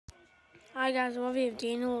Hi guys, we have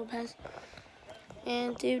Daniel Lopez,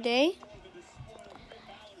 and today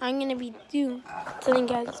I'm gonna be telling you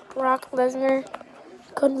guys Brock Lesnar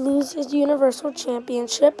could lose his Universal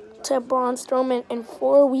Championship to Braun Strowman in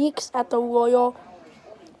 4 weeks at the Royal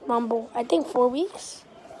Rumble. I think 4 weeks.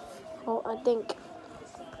 Oh, I think.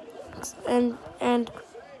 And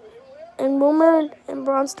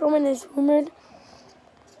Braun Strowman is rumored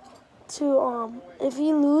to if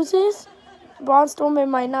he loses, Braun Strowman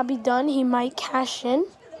might not be done. He might cash in.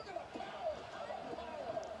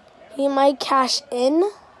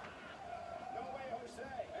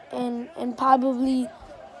 And probably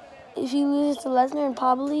if he loses to Lesnar, and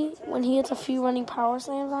probably when he hits a few running power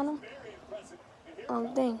slams on him,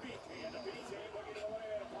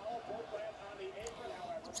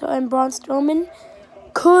 So, and Braun Strowman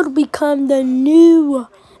could become the new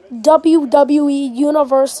WWE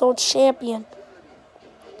Universal Champion.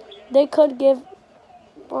 They could give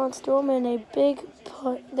Braun Strowman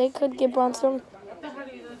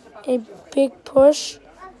a big push.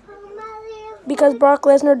 Because Brock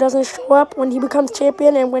Lesnar doesn't show up when he becomes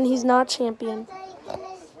champion and when he's not champion.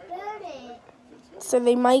 So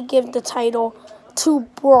they might give the title to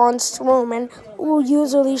Braun Strowman, who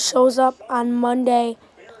usually shows up on Monday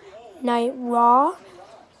Night Raw.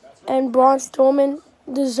 And Braun Strowman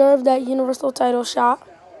deserves that Universal title shot.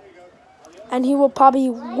 And he will probably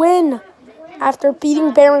win after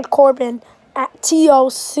beating Baron Corbin at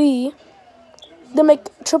TLC. They make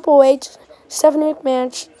Triple H, Stephanie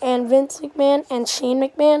McMahon, and Vince McMahon, and Shane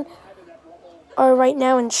McMahon are right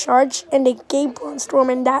now in charge, and they gave Braun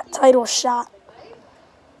Strowman that title shot.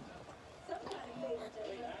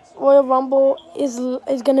 Royal Rumble is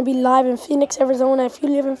going to be live in Phoenix, Arizona. If you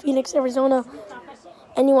live in Phoenix, Arizona,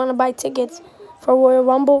 and you want to buy tickets for Royal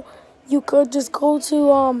Rumble, you could just go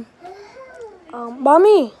to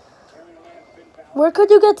Bami. Where could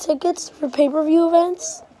you get tickets for pay-per-view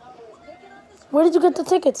events? Where did you get the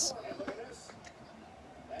tickets?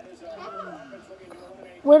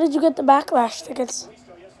 Where did you get the Backlash tickets?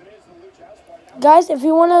 Guys, if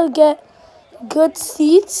you want to get good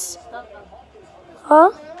seats,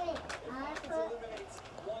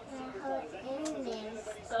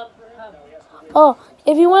 Oh,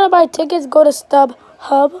 if you want to buy tickets, go to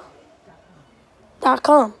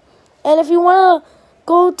StubHub.com. And if you want to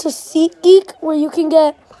go to SeatGeek, where you can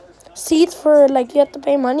get seats for, you have to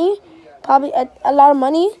pay money, probably a lot of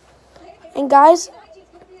money. And guys,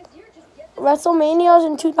 WrestleMania is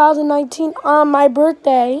in 2019 on my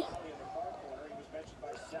birthday.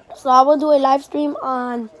 So I will do a live stream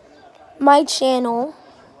on my channel.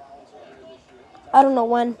 I don't know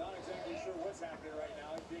when.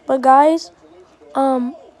 But guys,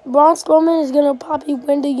 Braun Strowman is going to probably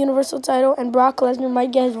win the Universal title, and Brock Lesnar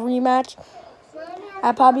might get his rematch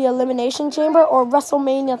at probably Elimination Chamber or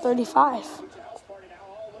WrestleMania 35.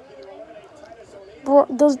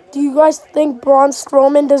 Do you guys think Braun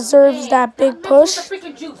Strowman deserves that big push?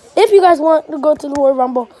 If you guys want to go to the Royal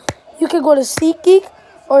Rumble, you can go to SeatGeek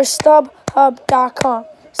or StubHub.com.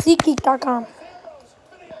 SeatGeek.com.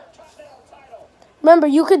 Remember,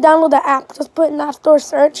 you could download the app. Just put in the App Store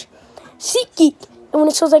search SeatGeek. And when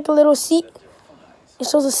it shows like a little seat, it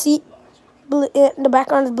shows a seat. The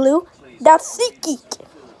background is blue. That's SeatGeek.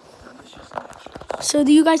 So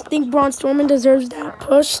do you guys think Braun Strowman deserves that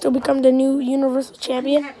push to become the new Universal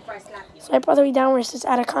Champion? Swipe all the way down where it says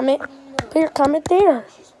add a comment. Put your comment there.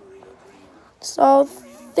 So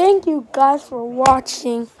thank you guys for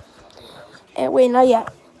watching. And wait, not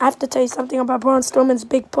yet. I have to tell you something about Braun Strowman's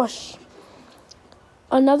big push.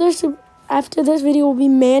 After this video will be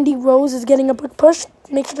Mandy Rose is getting a big push.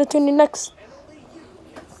 Make sure to tune in next.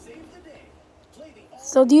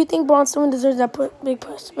 So do you think Braun Strowman deserves that big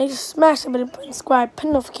push? Make sure to smash the button, subscribe,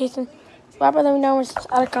 pin notification. Subscribe, let me know,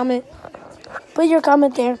 add a comment. Put your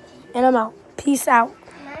comment there, and I'm out. Peace out.